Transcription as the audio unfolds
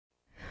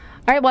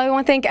All right, well, I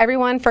want to thank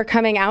everyone for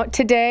coming out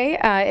today.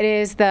 It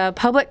is the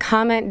public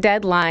comment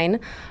deadline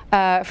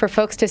for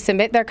folks to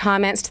submit their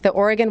comments to the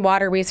Oregon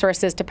Water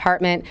Resources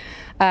Department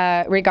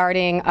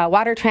regarding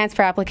water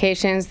transfer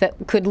applications that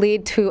could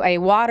lead to a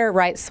water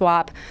rights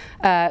swap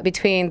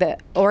between the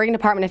Oregon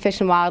Department of Fish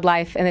and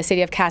Wildlife and the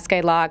City of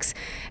Cascade Locks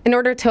in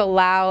order to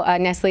allow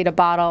Nestlé to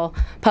bottle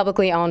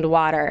publicly owned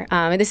water.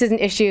 And this is an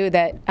issue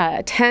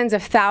that tens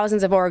of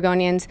thousands of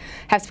Oregonians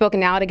have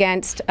spoken out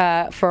against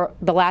for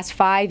the last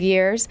 5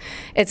 years.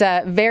 It's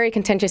a very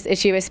contentious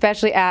issue,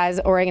 especially as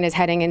Oregon is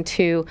heading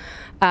into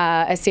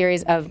a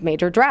series of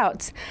major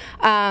droughts.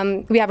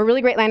 We have a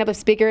really great lineup of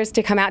speakers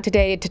to come out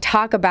today to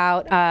talk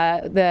about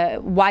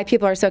why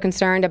people are so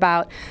concerned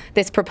about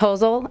this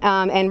proposal.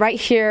 And right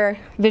here,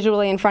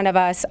 visually in front of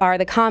us, are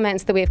the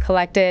comments that we've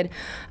collected,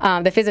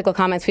 the physical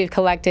comments we've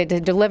collected to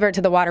deliver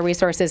to the Water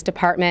Resources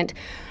Department.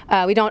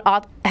 We don't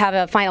have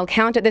a final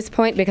count at this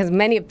point because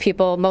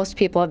most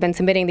people have been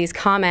submitting these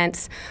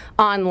comments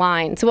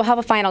online. So we'll have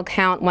a final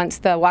count once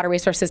the Water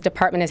Resources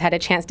Department has had a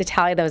chance to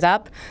tally those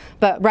up.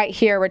 But right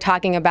here, we're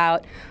talking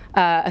about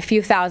a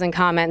few thousand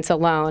comments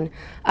alone.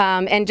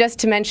 And just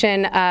to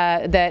mention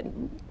that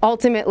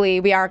ultimately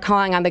we are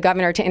calling on the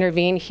governor to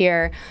intervene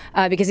here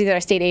because these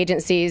are state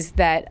agencies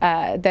that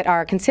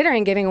are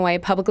considering giving away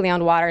publicly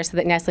owned water so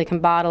that Nestlé can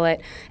bottle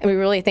it. And we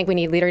really think we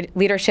need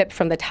leadership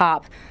from the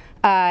top.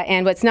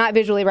 And what's not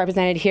visually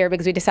represented here,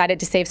 because we decided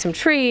to save some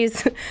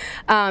trees,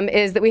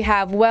 is that we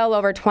have well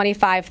over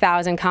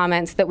 25,000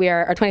 comments that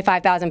or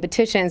 25,000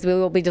 petitions we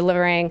will be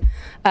delivering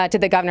to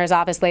the governor's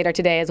office later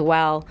today as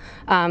well.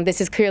 This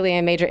is clearly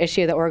a major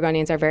issue that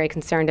Oregonians are very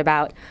concerned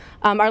about.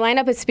 Our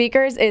lineup of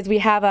speakers is we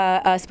have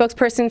a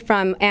spokesperson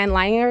from Ann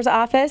Leininger's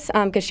office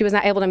because she was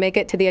not able to make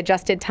it to the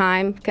adjusted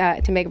time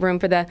to make room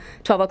for the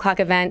 12 o'clock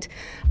event.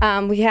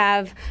 We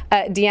have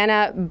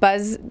Deanna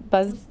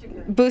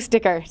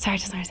Boosticker, sorry,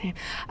 just not her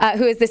name,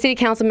 who is the city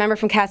council member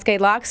from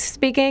Cascade Locks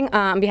speaking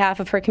on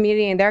behalf of her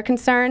community and their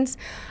concerns.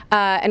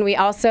 And we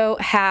also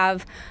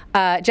have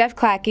Jeff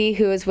Clackey,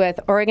 who is with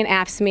Oregon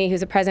AFSCME, who's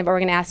the president of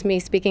Oregon AFSCME,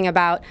 speaking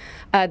about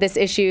this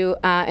issue.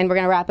 And we're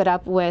going to wrap it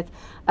up with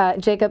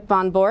Jacob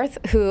Von Borth,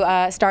 who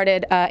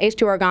started H2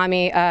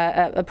 Origami,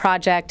 a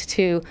project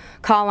to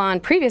call on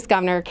previous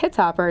Governor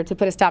Kitzhaber to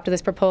put a stop to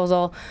this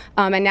proposal.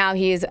 And now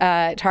he's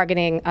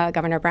targeting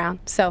Governor Brown.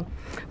 So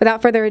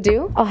without further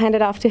ado, I'll hand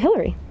it off to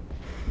Hillary.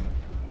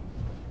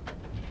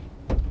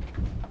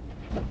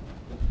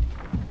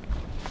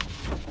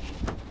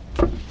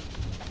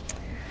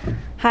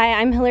 Hi,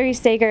 I'm Hillary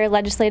Sager,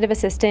 Legislative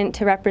Assistant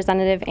to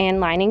Representative Ann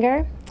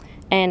Leininger,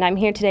 and I'm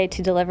here today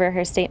to deliver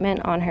her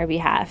statement on her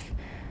behalf.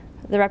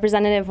 The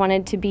representative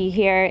wanted to be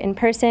here in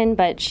person,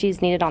 but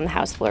she's needed on the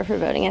House floor for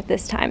voting at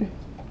this time.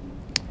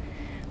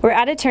 We're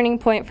at a turning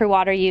point for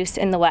water use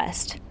in the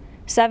West.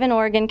 7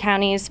 Oregon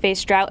counties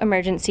face drought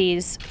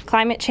emergencies,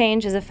 climate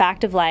change is a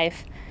fact of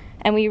life,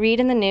 and we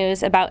read in the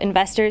news about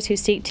investors who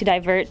seek to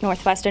divert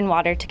Northwestern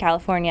water to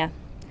California.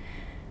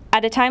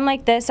 At a time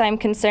like this, I'm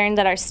concerned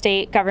that our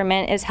state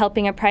government is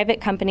helping a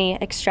private company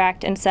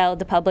extract and sell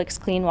the public's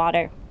clean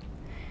water.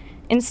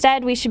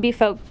 Instead, we should be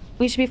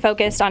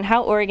focused on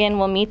how Oregon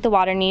will meet the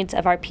water needs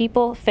of our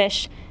people,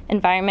 fish,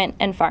 environment,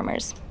 and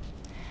farmers.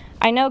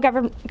 I know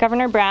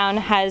Governor Brown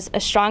has a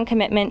strong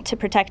commitment to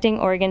protecting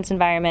Oregon's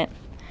environment.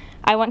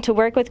 I want to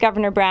work with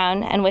Governor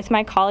Brown and with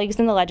my colleagues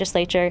in the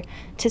legislature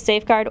to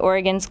safeguard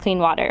Oregon's clean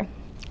water.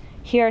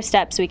 Here are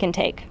steps we can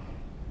take.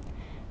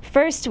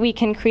 First, we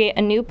can create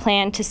a new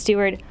plan to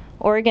steward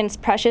Oregon's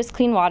precious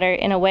clean water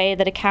in a way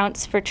that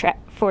accounts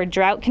for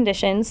drought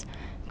conditions,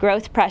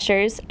 growth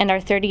pressures, and our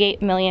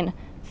 38 million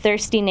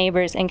thirsty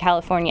neighbors in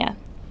California.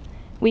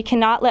 We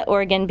cannot let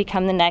Oregon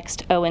become the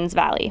next Owens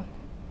Valley.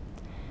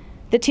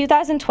 The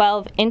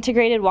 2012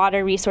 Integrated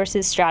Water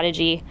Resources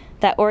Strategy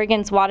that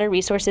Oregon's Water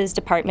Resources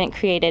Department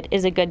created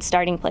is a good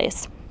starting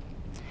place.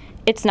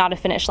 It's not a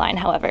finish line,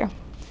 however.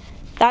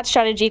 That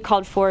strategy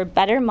called for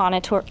better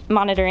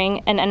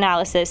monitoring and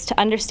analysis to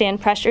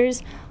understand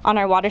pressures on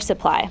our water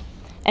supply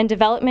and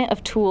development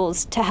of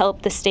tools to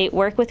help the state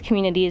work with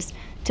communities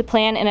to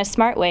plan in a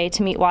smart way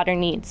to meet water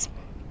needs.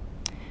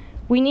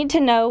 We need to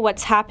know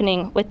what's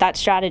happening with that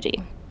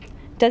strategy.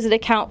 Does it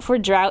account for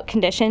drought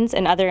conditions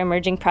and other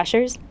emerging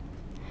pressures?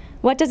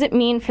 What does it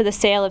mean for the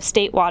sale of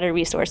state water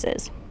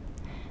resources?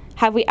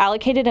 Have we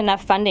allocated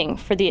enough funding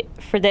for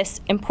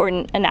this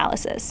important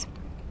analysis?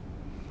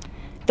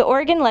 The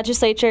Oregon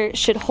legislature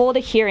should hold a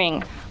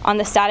hearing on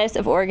the status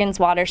of Oregon's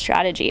water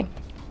strategy.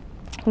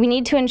 We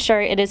need to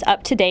ensure it is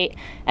up to date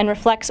and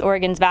reflects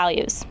Oregon's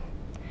values.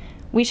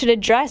 We should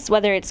address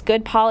whether it's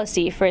good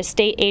policy for a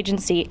state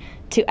agency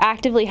to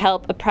actively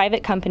help a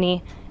private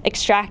company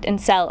extract and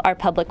sell our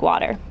public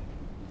water.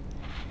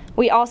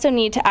 We also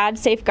need to add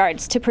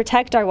safeguards to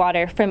protect our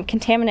water from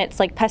contaminants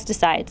like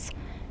pesticides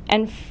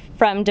and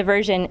from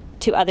diversion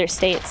to other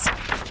states.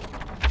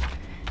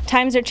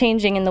 Times are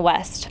changing in the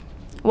West.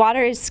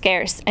 Water is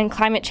scarce and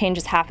climate change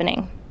is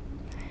happening.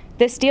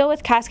 This deal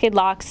with Cascade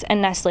Locks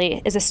and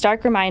Nestlé is a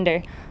stark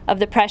reminder of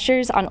the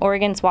pressures on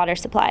Oregon's water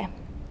supply.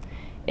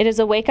 It is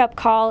a wake-up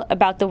call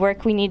about the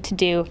work we need to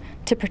do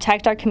to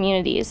protect our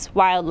communities,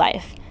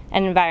 wildlife,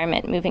 and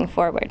environment moving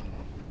forward.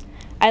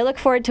 I look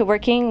forward to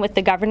working with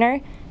the governor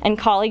and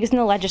colleagues in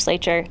the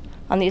legislature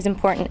on these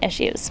important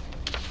issues.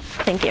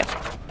 Thank you.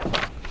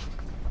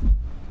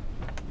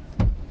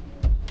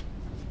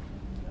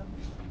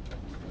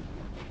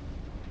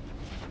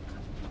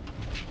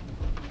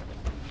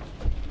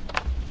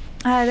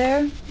 Hi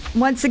there.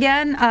 Once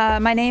again,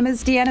 my name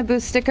is Deanna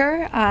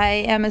Busticker. I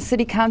am a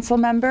city council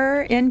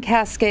member in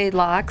Cascade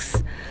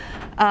Locks.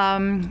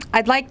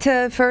 I'd like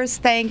to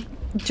first thank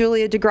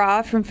Julia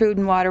DeGraw from Food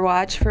and Water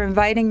Watch for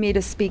inviting me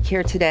to speak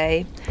here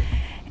today.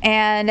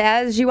 And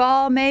as you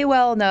all may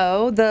well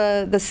know,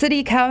 the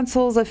City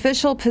Council's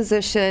official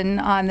position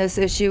on this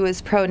issue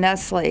is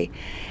pro-Nestlé.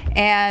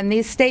 And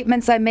these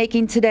statements I'm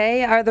making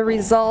today are the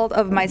result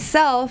of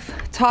myself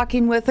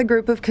talking with a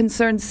group of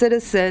concerned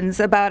citizens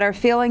about our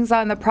feelings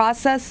on the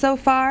process so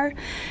far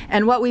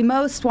and what we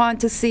most want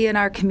to see in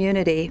our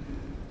community.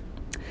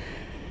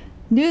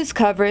 News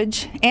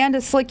coverage and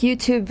a slick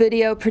YouTube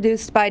video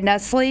produced by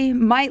Nestlé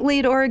might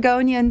lead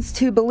Oregonians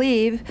to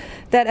believe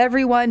that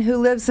everyone who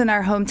lives in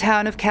our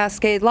hometown of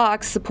Cascade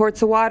Locks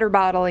supports a water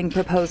bottling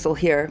proposal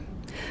here.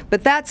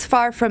 But that's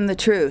far from the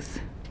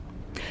truth.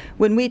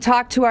 When we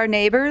talk to our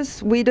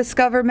neighbors, we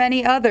discover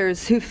many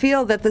others who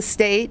feel that the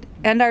state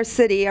and our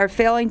city are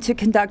failing to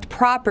conduct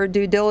proper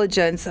due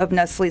diligence of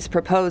Nestlé's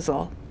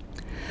proposal.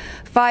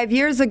 5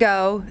 years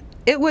ago,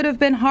 it would have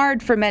been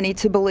hard for many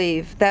to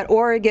believe that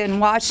Oregon,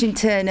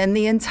 Washington, and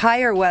the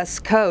entire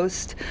West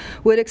Coast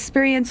would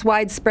experience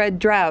widespread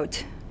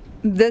drought.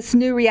 This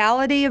new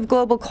reality of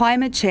global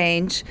climate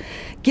change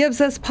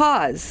gives us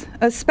pause,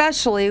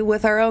 especially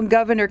with our own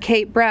Governor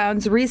Kate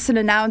Brown's recent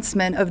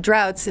announcement of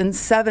droughts in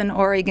 7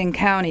 Oregon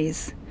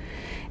counties.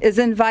 Is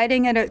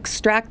inviting an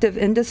extractive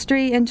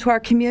industry into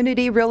our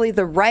community really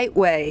the right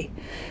way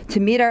to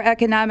meet our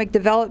economic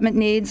development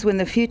needs when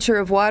the future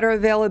of water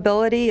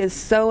availability is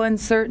so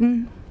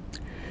uncertain?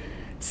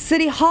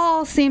 City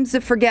Hall seems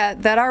to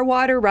forget that our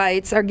water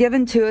rights are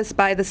given to us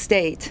by the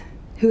state,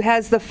 who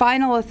has the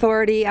final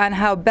authority on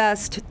how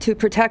best to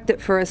protect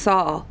it for us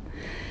all.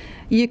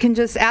 You can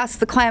just ask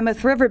the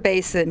Klamath River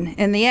Basin.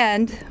 In the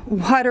end,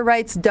 water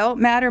rights don't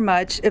matter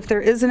much if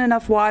there isn't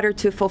enough water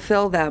to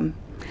fulfill them.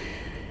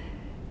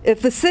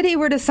 If the city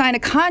were to sign a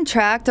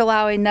contract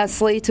allowing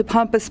Nestlé to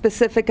pump a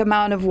specific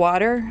amount of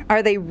water,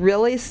 are they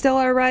really still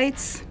our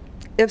rights?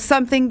 If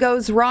something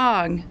goes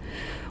wrong,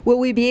 will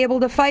we be able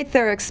to fight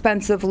their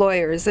expensive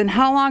lawyers? And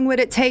how long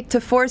would it take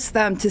to force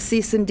them to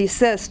cease and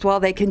desist while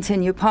they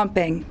continue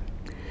pumping?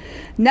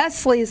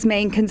 Nestlé's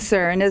main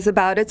concern is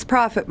about its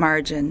profit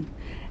margin.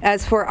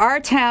 As for our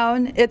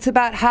town, it's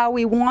about how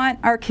we want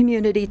our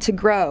community to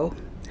grow.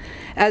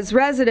 As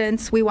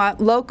residents, we want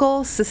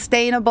local,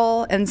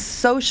 sustainable, and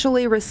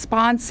socially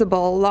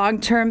responsible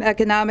long-term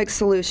economic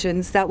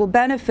solutions that will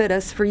benefit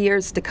us for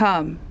years to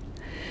come.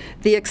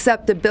 The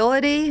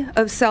acceptability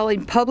of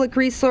selling public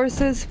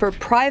resources for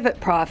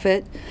private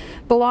profit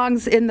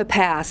belongs in the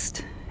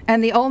past,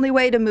 and the only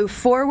way to move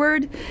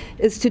forward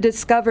is to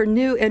discover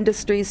new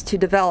industries to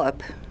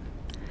develop.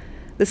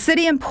 The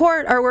city and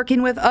port are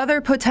working with other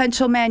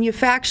potential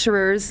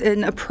manufacturers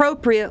in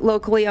appropriate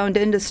locally owned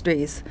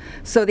industries,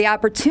 so the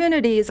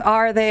opportunities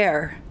are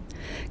there.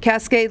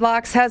 Cascade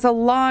Locks has a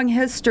long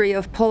history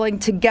of pulling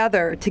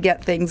together to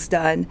get things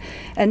done,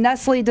 and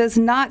Nestlé does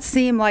not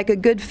seem like a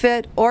good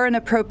fit or an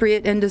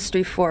appropriate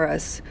industry for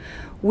us.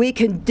 We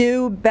can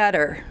do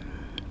better.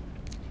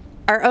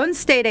 Our own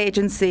state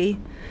agency,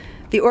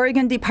 the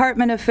Oregon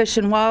Department of Fish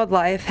and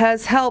Wildlife,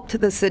 has helped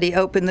the city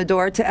open the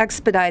door to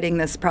expediting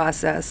this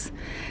process.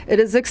 It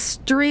is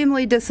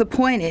extremely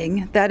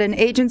disappointing that an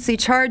agency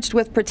charged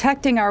with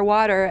protecting our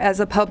water as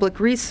a public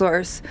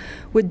resource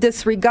would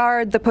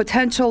disregard the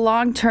potential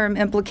long-term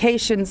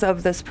implications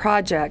of this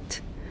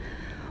project.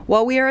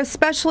 While we are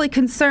especially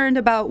concerned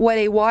about what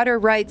a water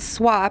rights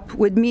swap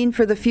would mean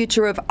for the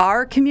future of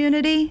our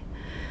community,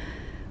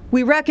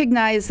 we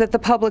recognize that the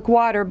public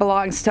water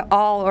belongs to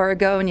all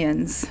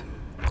Oregonians.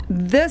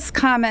 This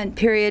comment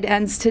period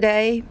ends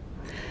today,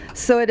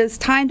 so it is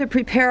time to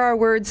prepare our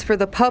words for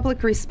the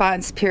public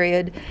response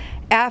period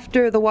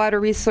after the Water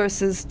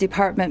Resources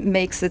Department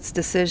makes its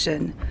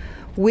decision.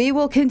 We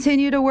will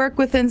continue to work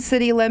within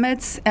city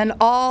limits, and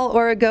all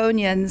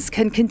Oregonians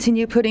can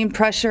continue putting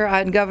pressure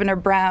on Governor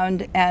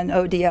Brown and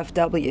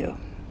ODFW.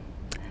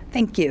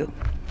 Thank you.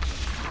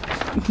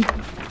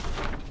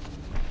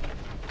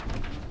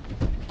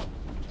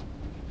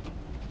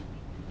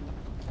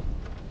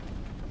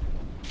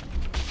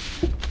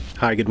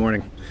 Hi, good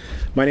morning.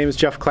 My name is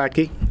Jeff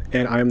Klatke,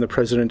 and I am the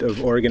president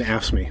of Oregon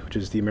AFSCME, which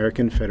is the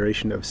American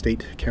Federation of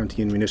State,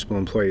 County, and Municipal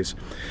Employees.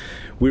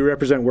 We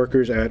represent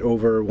workers at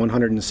over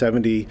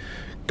 170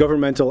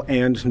 governmental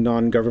and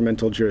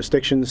non-governmental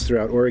jurisdictions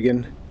throughout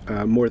Oregon,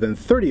 more than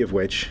 30 of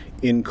which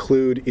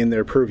include in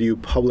their purview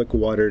public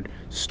water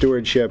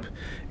stewardship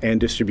and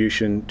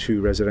distribution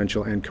to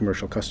residential and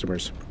commercial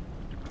customers.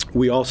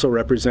 We also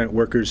represent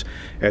workers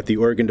at the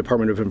Oregon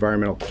Department of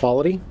Environmental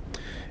Quality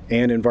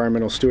and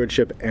environmental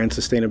stewardship and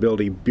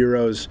sustainability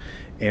bureaus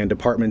and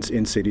departments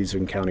in cities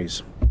and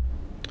counties.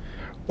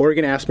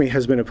 Oregon AFSCME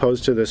has been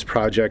opposed to this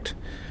project,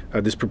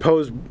 this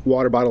proposed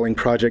water bottling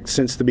project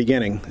since the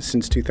beginning,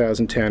 since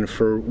 2010,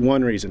 for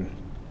one reason: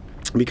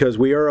 because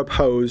we are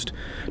opposed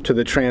to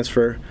the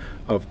transfer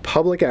of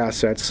public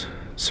assets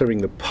serving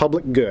the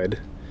public good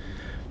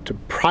to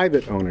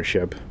private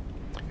ownership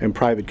and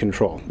private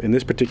control. In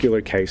this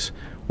particular case,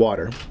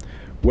 water.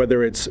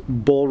 Whether it's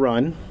Bull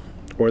Run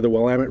or the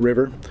Willamette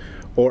River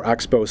or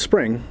Oxbow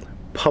Spring,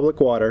 public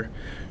water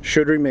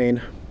should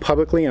remain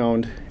publicly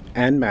owned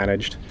and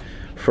managed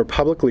for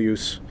public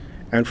use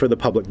and for the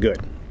public good.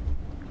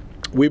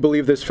 We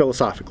believe this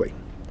philosophically.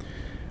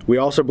 We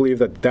also believe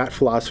that that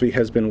philosophy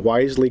has been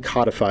wisely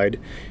codified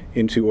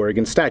into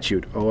Oregon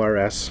statute,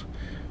 ORS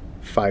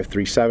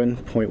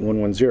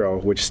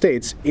 537.110, which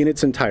states in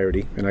its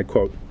entirety, and I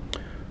quote,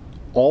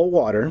 "All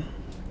water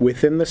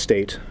within the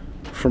state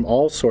from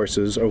all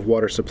sources of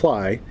water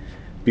supply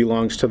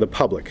belongs to the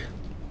public."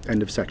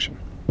 End of section.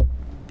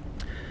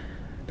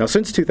 Now,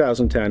 since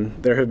 2010,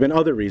 there have been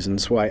other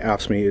reasons why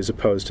AFSCME is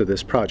opposed to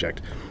this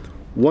project.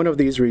 One of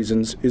these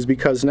reasons is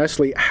because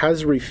Nestlé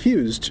has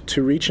refused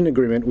to reach an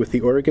agreement with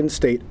the Oregon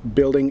State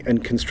Building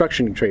and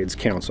Construction Trades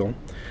Council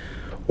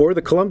or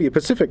the Columbia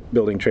Pacific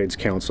Building Trades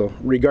Council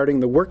regarding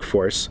the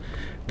workforce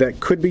that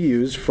could be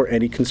used for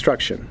any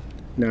construction.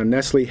 Now,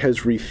 Nestlé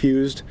has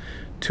refused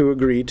to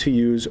agree to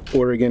use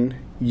Oregon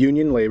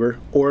union labor,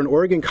 or an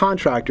Oregon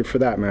contractor for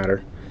that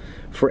matter,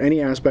 for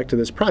any aspect of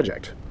this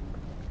project.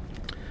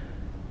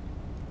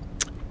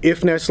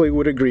 If Nestlé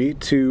would agree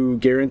to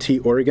guarantee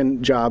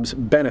Oregon jobs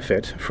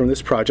benefit from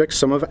this project,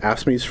 some of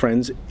AFSCME's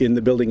friends in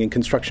the building and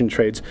construction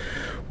trades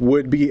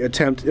would be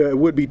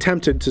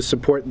tempted to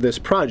support this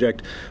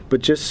project, but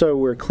just so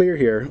we're clear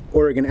here,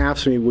 Oregon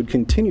AFSCME would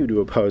continue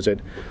to oppose it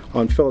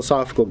on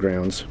philosophical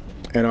grounds,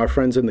 and our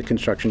friends in the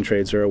construction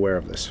trades are aware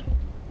of this.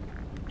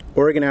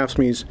 Oregon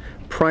AFSCME's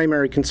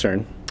primary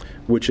concern,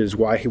 which is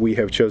why we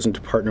have chosen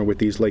to partner with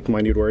these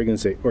like-minded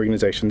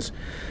organizations,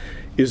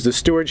 is the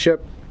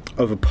stewardship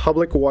of a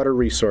public water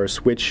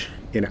resource which,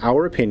 in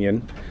our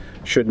opinion,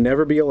 should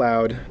never be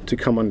allowed to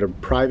come under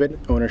private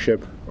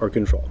ownership or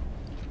control.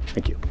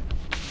 Thank you.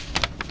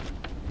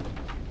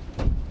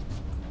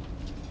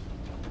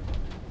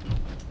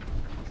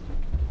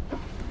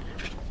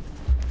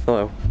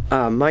 Hello.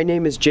 My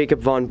name is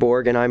Jacob Von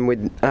Borg, and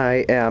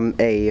I am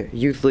a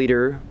youth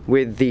leader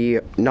with the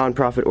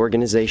nonprofit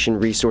organization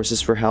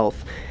Resources for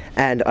Health,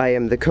 and I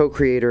am the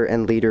co-creator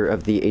and leader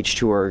of the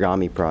H2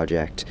 Origami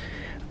project.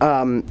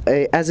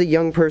 As a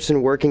young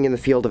person working in the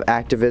field of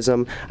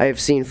activism, I have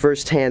seen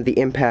firsthand the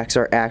impacts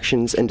our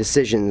actions and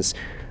decisions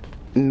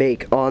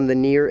make on the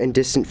near and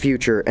distant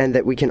future, and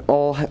that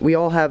we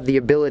all have the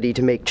ability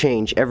to make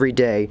change every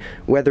day,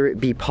 whether it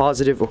be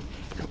positive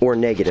or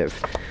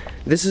negative.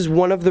 This is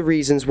one of the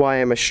reasons why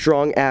I'm a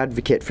strong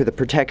advocate for the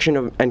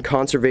protection and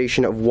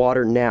conservation of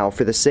water now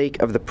for the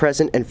sake of the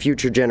present and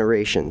future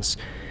generations.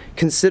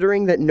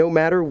 Considering that no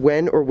matter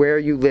when or where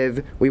you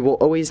live, we will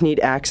always need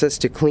access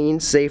to clean,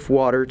 safe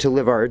water to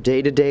live our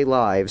day-to-day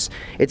lives,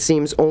 it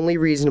seems only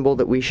reasonable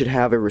that we should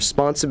have a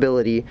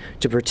responsibility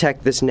to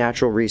protect this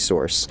natural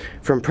resource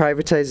from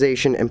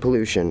privatization and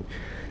pollution.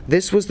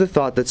 This was the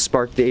thought that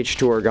sparked the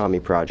H2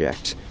 Origami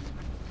project.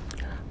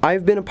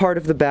 I've been a part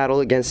of the battle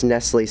against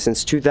Nestlé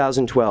since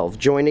 2012,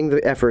 joining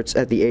the efforts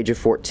at the age of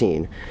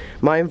 14.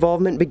 My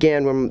involvement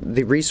began when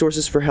the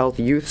Resources for Health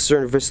Youth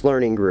Service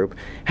Learning Group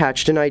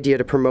hatched an idea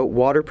to promote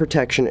water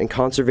protection and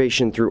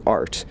conservation through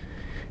art.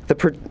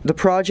 The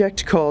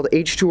project, called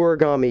H2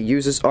 Origami,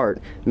 uses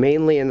art,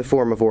 mainly in the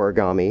form of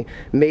origami,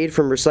 made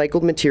from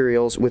recycled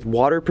materials with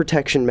water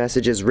protection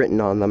messages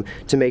written on them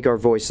to make our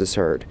voices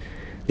heard.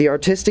 The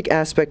artistic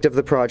aspect of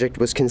the project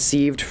was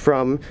conceived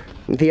from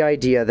the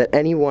idea that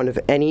anyone of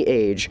any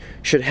age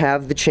should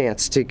have the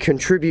chance to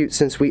contribute,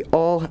 since we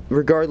all,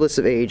 regardless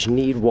of age,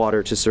 need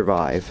water to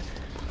survive.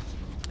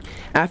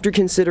 After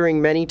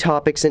considering many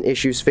topics and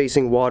issues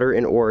facing water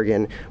in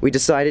Oregon, we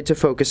decided to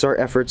focus our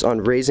efforts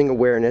on raising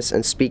awareness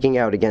and speaking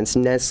out against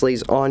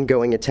Nestlé's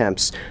ongoing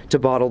attempts to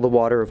bottle the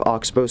water of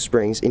Oxbow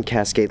Springs in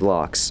Cascade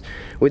Locks.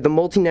 With the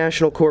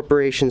multinational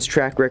corporation's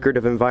track record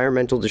of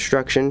environmental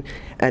destruction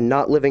and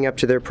not living up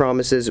to their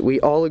promises, we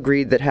all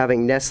agreed that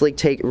having Nestlé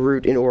take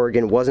root in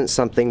Oregon wasn't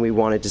something we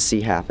wanted to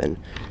see happen.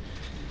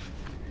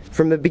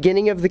 From the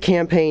beginning of the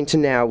campaign to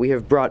now, we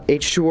have brought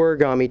H2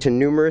 Origami to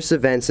numerous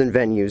events and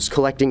venues,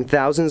 collecting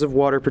thousands of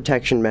water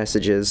protection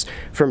messages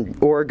from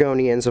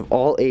Oregonians of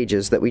all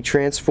ages that we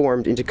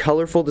transformed into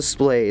colorful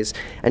displays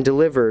and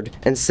delivered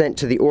and sent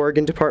to the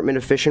Oregon Department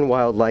of Fish and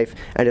Wildlife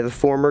and to the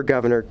former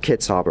Governor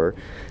Kitzhaber.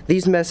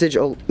 These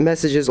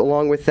messages,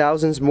 along with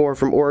thousands more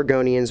from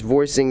Oregonians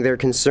voicing their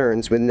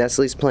concerns with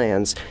Nestlé's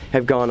plans,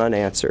 have gone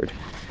unanswered.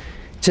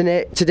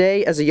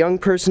 Today, as a young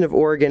person of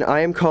Oregon,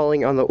 I am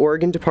calling on the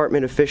Oregon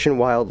Department of Fish and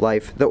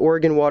Wildlife, the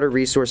Oregon Water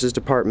Resources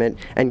Department,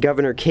 and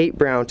Governor Kate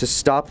Brown to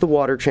stop the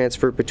water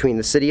transfer between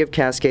the City of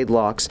Cascade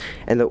Locks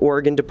and the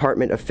Oregon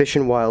Department of Fish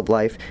and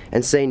Wildlife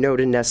and say no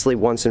to Nestlé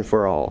once and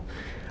for all.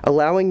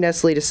 Allowing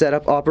Nestlé to set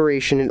up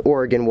operation in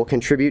Oregon will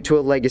contribute to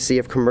a legacy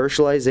of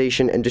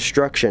commercialization and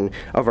destruction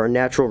of our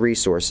natural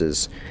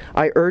resources.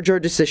 I urge our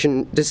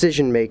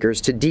decision makers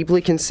to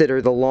deeply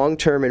consider the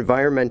long-term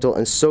environmental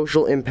and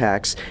social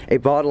impacts a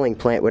bottling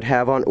plant would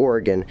have on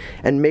Oregon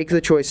and make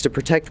the choice to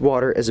protect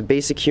water as a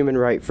basic human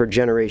right for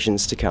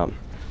generations to come.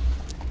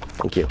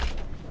 Thank you.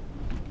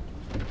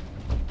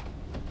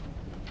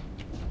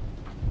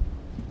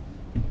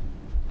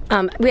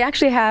 We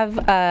actually have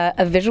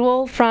a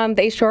visual from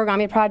the H2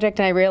 Origami Project,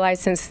 and I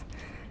realized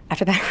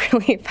after that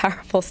really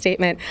powerful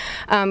statement,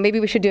 maybe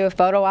we should do a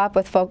photo op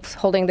with folks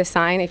holding the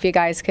sign if you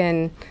guys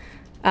can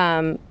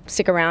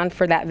stick around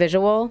for that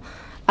visual.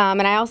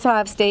 And I also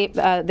have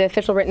the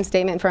official written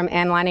statement from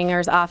Ann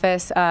Leininger's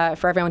office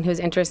for everyone who's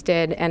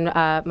interested, and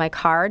my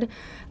card.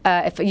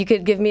 If you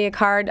could give me a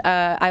card,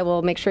 I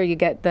will make sure you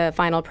get the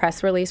final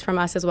press release from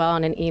us as well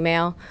in an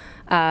email.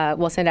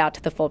 We'll send out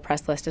to the full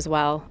press list as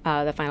well,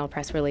 the final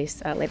press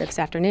release later this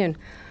afternoon.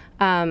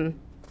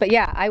 But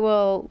yeah, I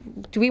will.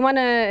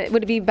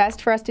 Would it be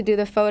best for us to do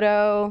the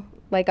photo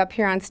like up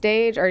here on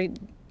stage, or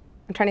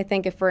I'm trying to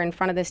think if we're in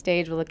front of the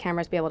stage, will the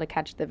cameras be able to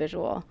catch the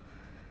visual?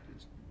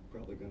 It's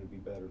probably going to be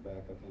better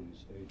back up on the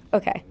stage.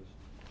 Okay.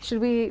 Should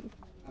we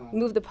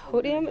move the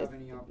podium? Do we have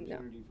any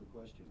opportunity for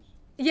questions?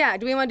 Yeah,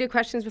 do we want to do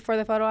questions before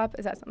the photo op?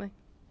 Is that something?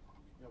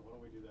 Yeah, why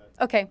don't we do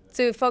that? Okay,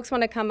 so if folks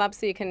want to come up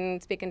so you can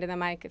speak into the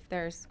mic if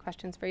there's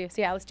questions for you.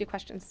 So yeah, let's do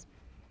questions.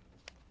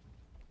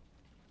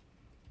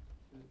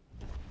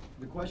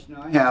 The question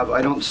I have,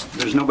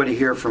 there's nobody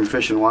here from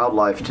Fish and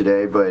Wildlife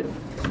today, but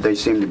they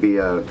seem to be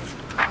a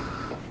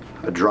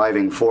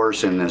driving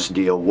force in this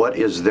deal. What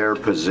is their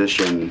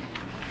position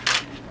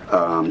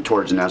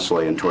towards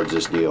Nestlé and towards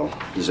this deal?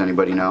 Does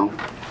anybody know?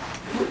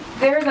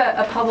 There's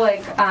a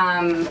public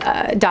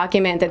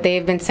document that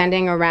they've been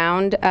sending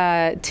around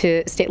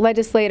to state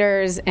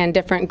legislators and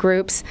different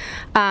groups,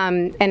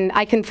 and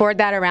I can forward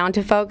that around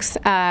to folks.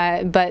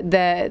 But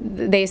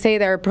they say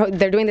they're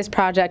doing this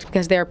project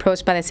because they're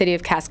approached by the City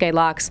of Cascade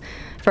Locks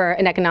for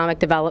an economic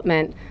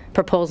development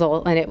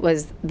proposal, and it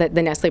was the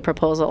Nestlé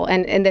proposal.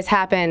 And this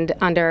happened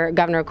under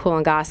Governor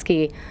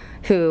Kulongoski,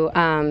 who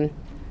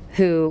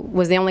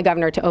was the only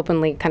governor to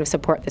openly kind of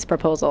support this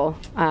proposal.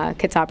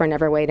 Kitzhaber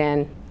never weighed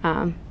in.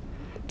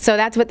 So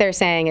that's what they're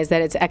saying, is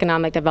that it's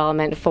economic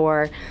development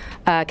for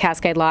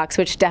Cascade Locks,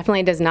 which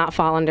definitely does not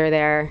fall under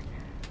their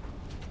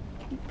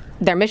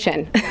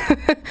mission.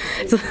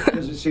 Does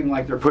it seem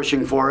like they're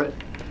pushing for it?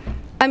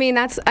 I mean,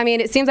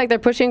 it seems like they're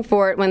pushing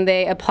for it when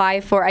they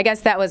apply for, I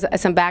guess that was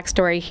some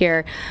backstory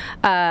here.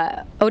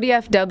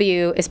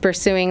 ODFW is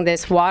pursuing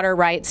this water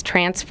rights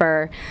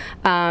transfer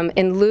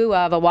in lieu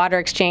of a water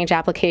exchange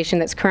application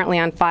that's currently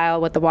on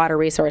file with the Water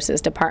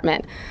Resources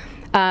Department.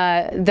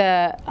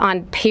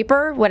 On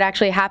paper, what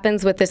actually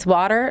happens with this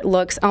water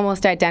looks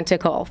almost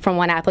identical from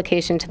one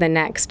application to the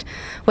next.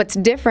 What's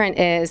different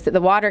is that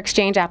the water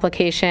exchange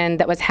application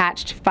that was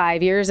hatched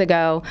 5 years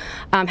ago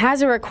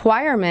has a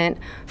requirement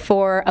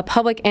for a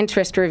public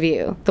interest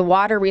review. The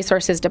Water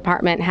Resources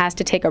Department has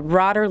to take a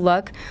broader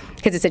look,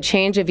 because it's a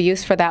change of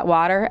use for that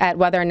water, at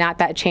whether or not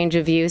that change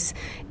of use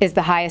is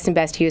the highest and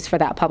best use for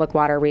that public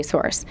water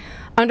resource.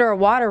 Under a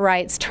water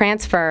rights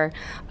transfer,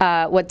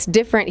 what's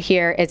different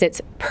here is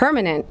it's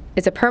permanent.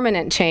 It's a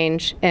permanent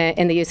change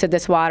in the use of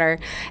this water,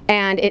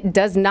 and it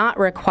does not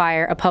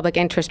require a public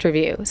interest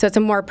review. So it's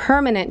a more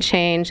permanent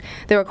change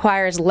that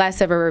requires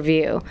less of a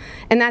review.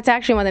 And that's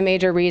actually one of the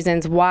major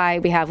reasons why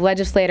we have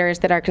legislators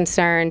that are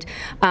concerned,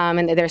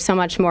 and there's so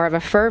much more of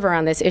a fervor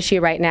on this issue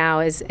right now,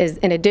 is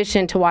in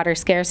addition to water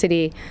scarcity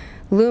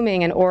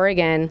looming in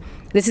Oregon,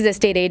 this is a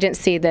state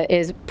agency that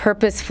is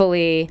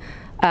purposefully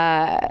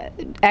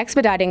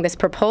expediting this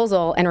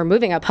proposal and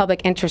removing a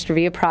public interest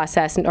review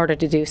process in order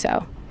to do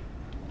so.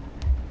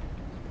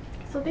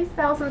 So these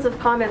thousands of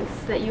comments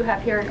that you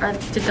have here,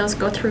 did those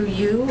go through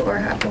you, or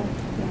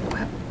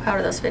how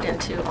do those fit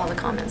into all the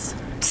comments?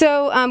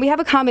 So we have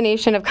a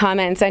combination of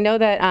comments. I know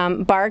that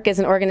BARC is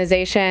an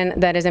organization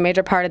that is a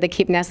major part of the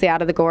Keep Nestlé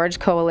Out of the Gorge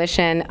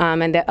coalition,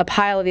 and a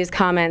pile of these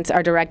comments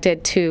are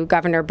directed to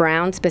Governor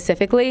Brown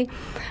specifically.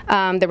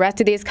 The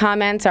rest of these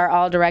comments are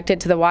all directed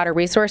to the Water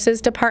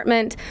Resources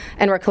Department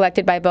and were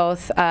collected by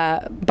both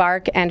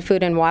BARC and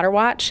Food and Water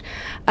Watch.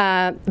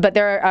 But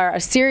there are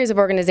a series of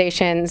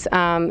organizations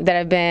that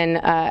have been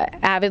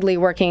avidly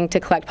working to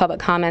collect public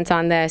comments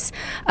on this,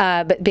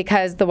 but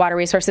because the Water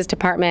Resources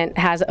Department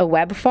has a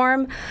web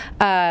form,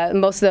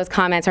 most of those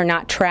comments are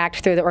not tracked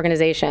through the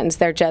organizations.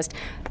 They're just,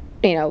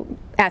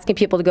 asking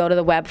people to go to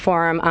the web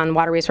forum on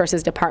Water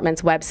Resources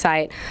Department's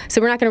website. So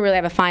we're not going to really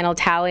have a final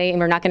tally, and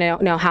we're not going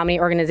to know how many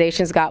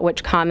organizations got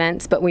which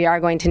comments, but we are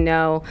going to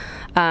know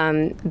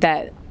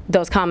that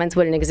those comments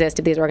wouldn't exist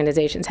if these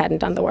organizations hadn't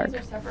done the work.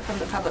 These are separate from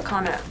the public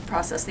comment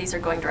process. These are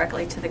going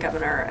directly to the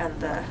governor and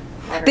the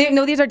water.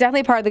 No, these are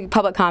definitely part of the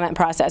public comment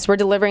process. We're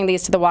delivering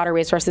these to the Water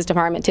Resources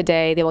Department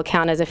today. They will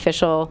count as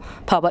official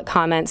public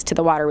comments to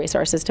the Water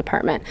Resources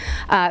Department.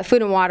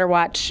 Food and Water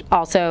Watch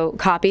also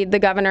copied the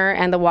governor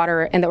and the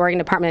Oregon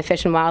Department of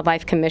Fish and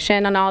Wildlife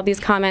Commission on all of these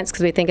comments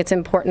because we think it's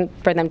important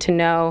for them to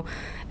know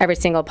every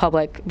single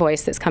public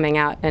voice that's coming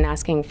out and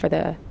asking for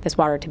this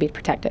water to be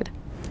protected.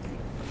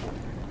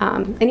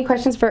 Any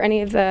questions for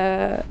any of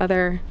the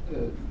other?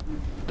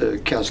 The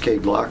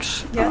Cascade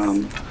Locks.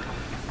 Yes.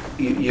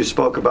 You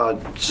spoke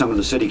about some of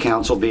the city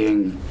council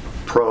being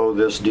pro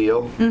this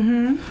deal.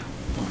 Mm-hmm.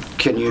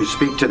 Can you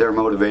speak to their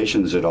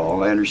motivations at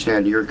all? I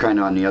understand you're kind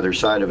of on the other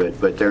side of it,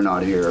 but they're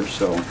not here,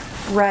 so.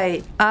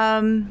 Right.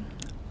 I'm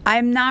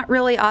not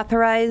really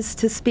authorized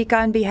to speak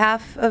on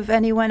behalf of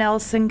anyone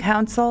else in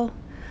council.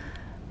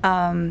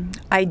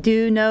 I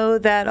do know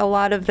that a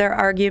lot of their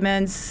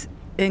arguments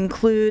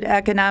include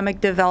economic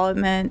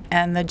development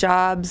and the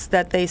jobs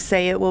that they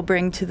say it will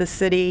bring to the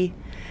city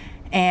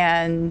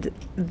and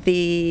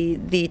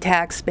the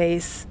tax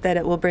base that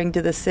it will bring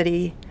to the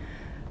city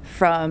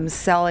from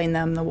selling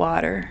them the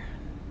water.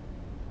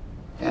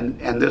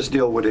 And this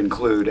deal would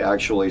include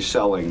actually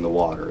selling the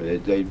water.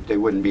 They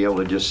wouldn't be able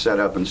to just set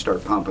up and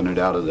start pumping it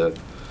out of the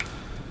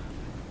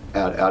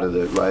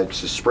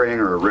it's a spring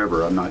or a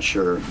river, I'm not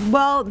sure.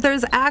 Well,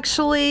 there's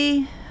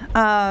actually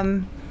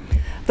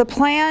the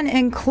plan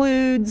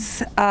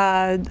includes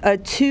a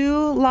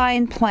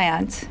 2-line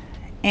plant,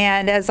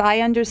 and as I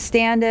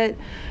understand it,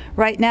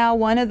 right now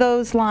one of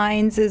those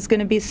lines is going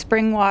to be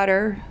spring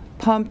water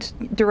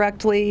pumped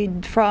directly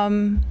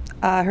from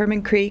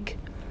Herman Creek,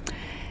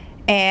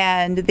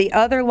 and the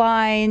other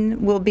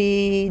line will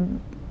be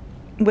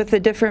with a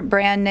different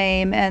brand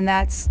name, and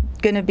that's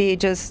going to be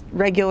just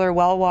regular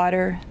well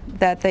water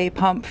that they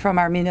pump from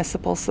our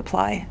municipal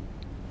supply.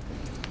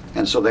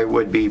 And so they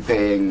would be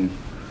paying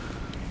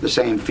the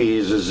same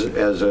fees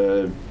as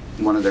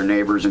one of their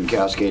neighbors in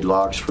Cascade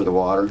Locks for the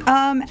water?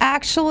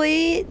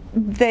 Actually,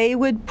 they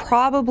would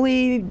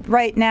probably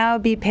right now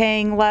be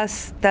paying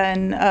less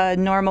than a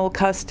normal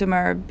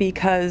customer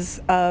because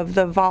of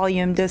the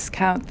volume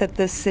discount that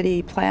the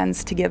city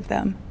plans to give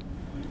them.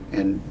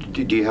 And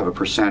do you have a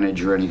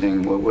percentage or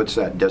anything? What's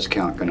that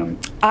discount going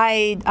to?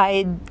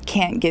 I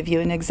can't give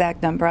you an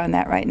exact number on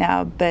that right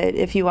now, but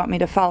if you want me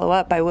to follow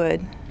up, I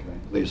would. Okay,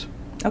 please.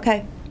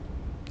 Okay.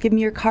 Give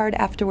me your card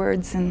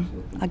afterwards, and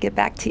I'll get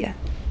back to you.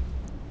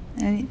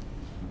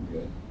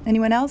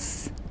 Anyone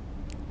else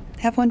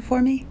have one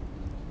for me?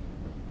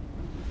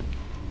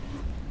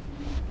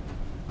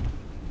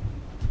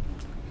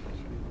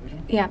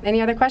 Yeah.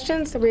 Any other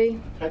questions?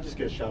 Can I just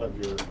get a shot of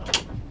your?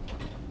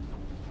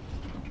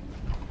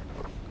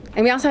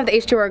 And we also have the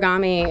H2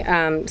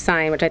 origami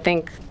sign, which I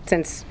think,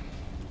 if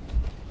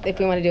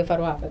we want to do a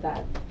photo op with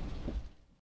that.